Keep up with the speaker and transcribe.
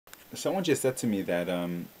Someone just said to me that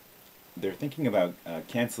they're thinking about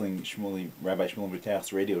canceling Rabbi Shmuley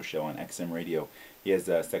Bertach's radio show on XM Radio. He has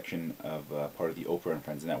a section of part of the Oprah and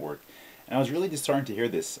Friends network. And I was really disheartened to hear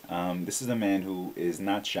this. This is a man who is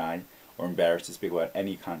not shy or embarrassed to speak about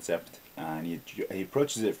any concept. And he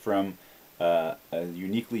approaches it from a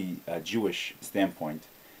uniquely Jewish standpoint.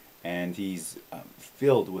 And he's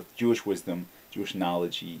filled with Jewish wisdom, Jewish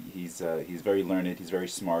knowledge. He's very learned, he's very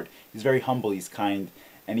smart, he's very humble, he's kind,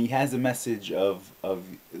 and he has a message of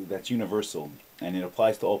that's universal, and it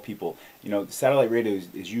applies to all people. Satellite radio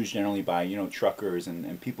is used generally by truckers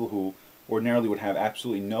and people who ordinarily would have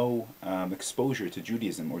absolutely no exposure to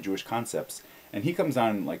Judaism or Jewish concepts. And he comes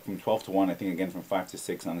on like from 12 to 1, I think again from 5 to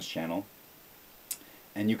 6 on his channel,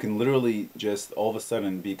 and you can literally just all of a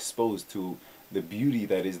sudden be exposed to the beauty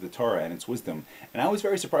that is the Torah and its wisdom. And I was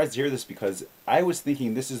very surprised to hear this, because I was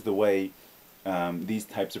thinking this is the way these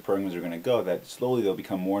types of programs are going to go, that slowly they'll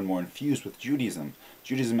become more and more infused with Judaism.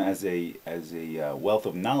 Judaism as a wealth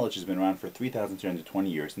of knowledge has been around for 3,320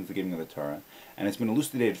 years, since the giving of the Torah, and it's been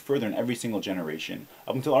elucidated further in every single generation,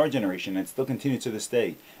 up until our generation, and it still continues to this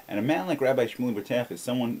day. And a man like Rabbi Shmuley Bertach is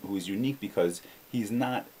someone who is unique because he's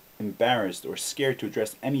not embarrassed or scared to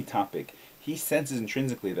address any topic. He senses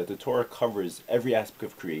intrinsically that the Torah covers every aspect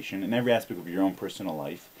of creation and every aspect of your own personal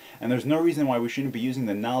life, and there's no reason why we shouldn't be using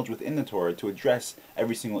the knowledge within the Torah to address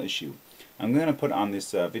every single issue. I'm going to put on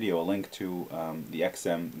this video a link to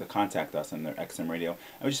the contact us on their XM radio.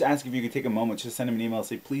 I would just ask if you could take a moment just to send him an email and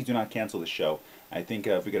say, please do not cancel the show. I think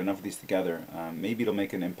if we get enough of these together, maybe it'll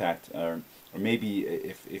make an impact, or maybe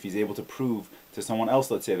if he's able to prove to someone else,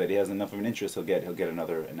 let's say, that he has enough of an interest, he'll get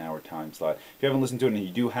an hour time slot. If you haven't listened to it and you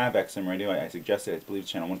do have XM radio, I suggest it. I believe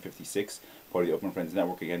it's channel 156, part of the Open Friends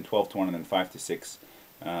Network. Again, 12 to 1 and then 5 to 6.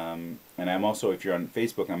 And I'm also, if you're on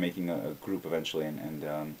Facebook, I'm making a group eventually,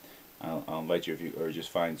 and I'll invite you, if you, or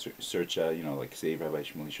just search like Save Rabbi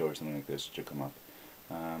Shmuley Show or something like this, it should come up.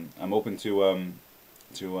 I'm open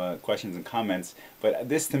to questions and comments, but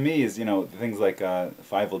this to me is, things like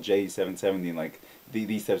 5LJ 770 and like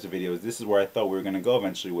these types of videos. This is where I thought we were going to go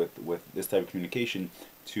eventually with this type of communication,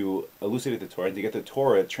 to elucidate the Torah and to get the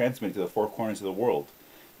Torah transmitted to the four corners of the world.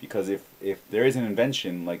 Because if there is an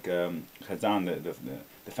invention like Chazan,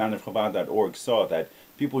 the founder of Chabad.org, saw that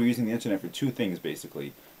people were using the internet for two things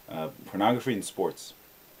basically, pornography and sports.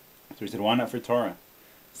 So he said, why not for Torah?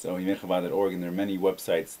 So he made Chabad.org, and there are many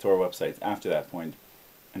websites, Torah websites, after that point.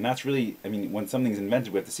 And that's really, when something's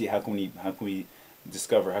invented, we have to see how can we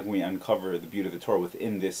discover, how can we uncover the beauty of the Torah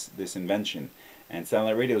within this invention. And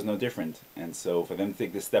satellite radio is no different. And so for them to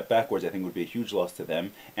take this step backwards, I think would be a huge loss to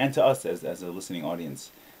them and to us as a listening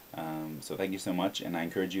audience. So thank you so much, and I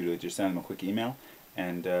encourage you to just send them a quick email,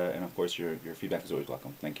 and of course your feedback is always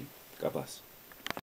welcome. Thank you. God bless.